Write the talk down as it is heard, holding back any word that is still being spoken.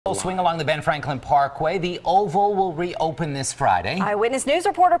Swing along the Ben Franklin Parkway. The Oval will reopen this Friday. Eyewitness News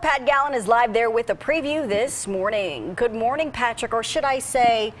reporter Pat Gallen is live there with a preview this morning. Good morning, Patrick, or should I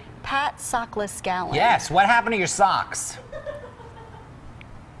say Pat Sockless Gallen? Yes, what happened to your socks?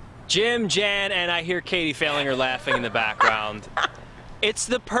 Jim, Jan, and I hear Katie Failing laughing in the background. It's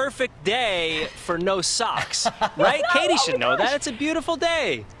the perfect day for no socks, right? Katie should know that. It's a beautiful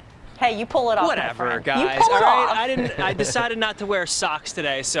day. Hey, you pull it off. Whatever, guys. You pull it off. I decided not to wear socks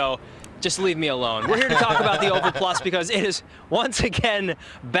today, so just leave me alone. We're here to talk about the Oval Plus because it is once again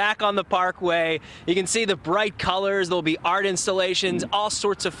back on the Parkway. You can see the bright colors. There'll be art installations, all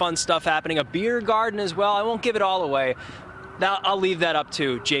sorts of fun stuff happening. A beer garden as well. I won't give it all away. Now, I'll leave that up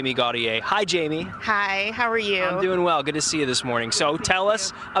to Jamie Gaudier. Hi, Jamie. Hi, how are you? I'm doing well. Good to see you this morning. So tell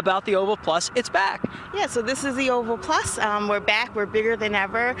us about the Oval Plus. It's back. Yeah, so this is the Oval Plus. We're back. We're bigger than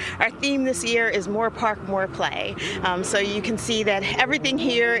ever. Our theme this year is more park, more play. So you can see that everything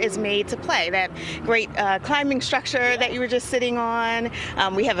here is made to play. That great climbing structure that you were just sitting on.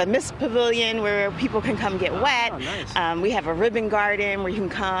 We have a mist pavilion where people can come get wet. Oh, nice. We have a ribbon garden where you can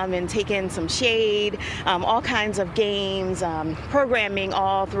come and take in some shade. All kinds of games. Programming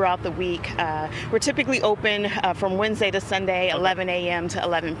all throughout the week. We're typically open from Wednesday to Sunday, 11 a.m. to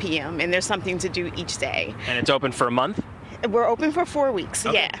 11 p.m. and there's something to do each day. And it's open for a month? We're open for 4 weeks.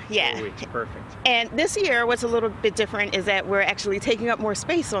 Okay. Yeah. 4 weeks, perfect. And this year, what's a little bit different is that we're actually taking up more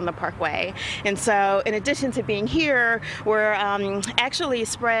space on the Parkway. And so, in addition to being here, we're actually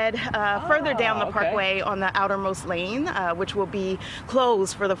spread further down the Parkway on the outermost lane, which will be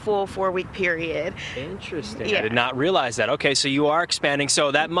closed for the full 4-week period. Interesting. Yeah. I did not realize that. Okay, so you are expanding. So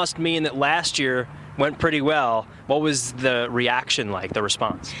that must mean that last year went pretty well. What was the reaction like, the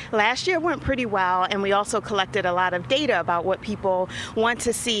response? Last year went pretty well, and we also collected a lot of data about what people want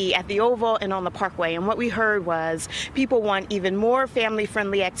to see at the Oval and on the Parkway. And what we heard was people want even more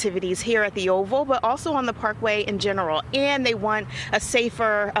family-friendly activities here at the Oval, but also on the Parkway in general. And they want a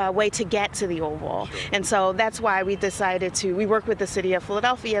safer way to get to the Oval. Sure. And so that's why we decided we worked with the city of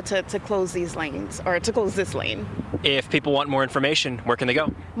Philadelphia to close these lanes, or to close this lane. If people want more information, where can they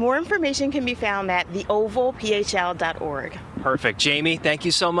go? More information can be found at theovalphl.org. Perfect. Jamie, thank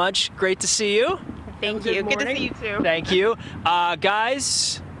you so much. Great to see you. Thank you. Good to see you too. Thank you.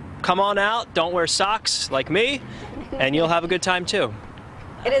 Guys, come on out. Don't wear socks like me, and you'll have a good time too.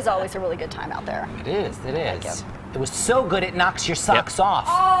 It is always a really good time out there. It is. It was so good it knocks your socks off.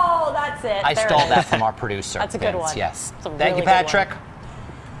 Oh, that's it. I stole that from our producer. That's a good one. Yes. It's a Thank you, really good Patrick.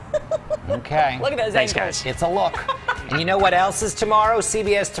 Okay. Look at those Thanks, ankles. guys. It's a look. And you know what else is tomorrow?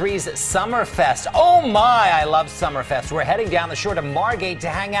 CBS 3's Summerfest. Oh my, I love Summerfest. We're heading down the shore to Margate to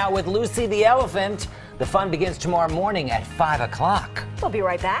hang out with Lucy the Elephant. The fun begins tomorrow morning at 5 o'clock. We'll be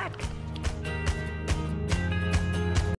right back.